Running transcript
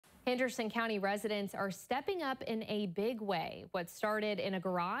Henderson County residents are stepping up in a big way. What started in a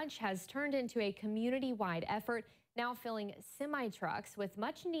garage has turned into a community-wide effort, now filling semi-trucks with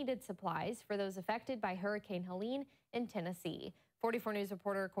much-needed supplies for those affected by Hurricane Helene in Tennessee. 44 News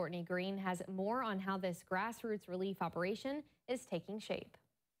reporter Courtney Green has more on how this grassroots relief operation is taking shape.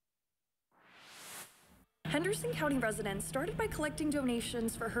 Henderson County residents started by collecting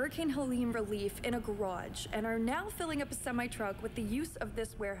donations for Hurricane Helene relief in a garage and are now filling up a semi-truck with the use of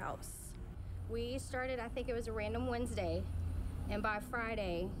this warehouse. We started, I think it was a random Wednesday, and by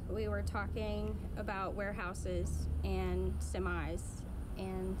Friday we were talking about warehouses and semis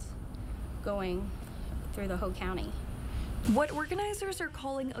and going through the whole county. What organizers are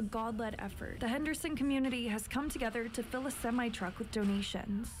calling a God-led effort, the Henderson community has come together to fill a semi-truck with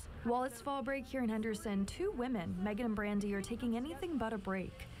donations. While it's fall break here in Henderson, two women, Megan and Brandy, are taking anything but a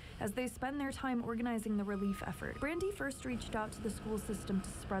break as they spend their time organizing the relief effort. Brandy first reached out to the school system to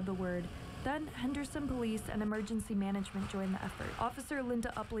spread the word. Then Henderson Police and Emergency Management joined the effort. Officer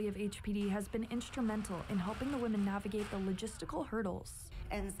Linda Upley of HPD has been instrumental in helping the women navigate the logistical hurdles.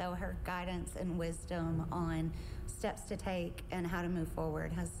 And so her guidance and wisdom on steps to take and how to move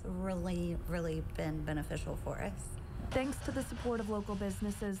forward has really been beneficial for us. Thanks to the support of local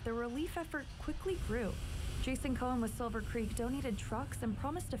businesses, the relief effort quickly grew. Jason Cohen with Silver Creek donated trucks and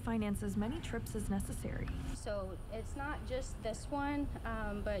promised to finance as many trips as necessary. So it's not just this one,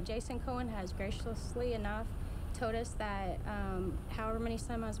 but Jason Cohen has graciously enough told us that however many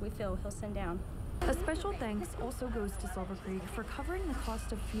semis we feel, he'll send down. A special thanks also goes to Silver Creek for covering the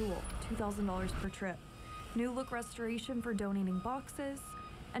cost of fuel, $2,000 per trip. New Look Restoration for donating boxes,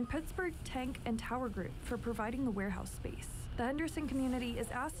 and Pittsburgh Tank and Tower Group for providing the warehouse space. The Henderson community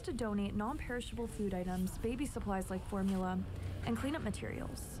is asked to donate non-perishable food items, baby supplies like formula, and cleanup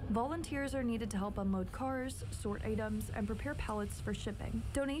materials. Volunteers are needed to help unload cars, sort items, and prepare pallets for shipping.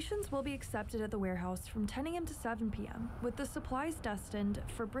 Donations will be accepted at the warehouse from 10 a.m. to 7 p.m., with the supplies destined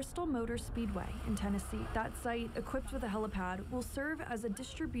for Bristol Motor Speedway in Tennessee. That site, equipped with a helipad, will serve as a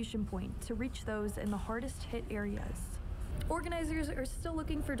distribution point to reach those in the hardest hit areas. Organizers are still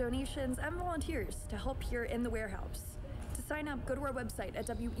looking for donations and volunteers to help here in the warehouse. To sign up, go to our website at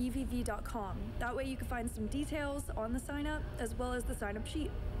wevv.com. That way you can find some details on the sign up as well as the sign up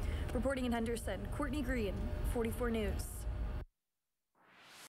sheet. Reporting in Henderson, Courtney Green, 44 News.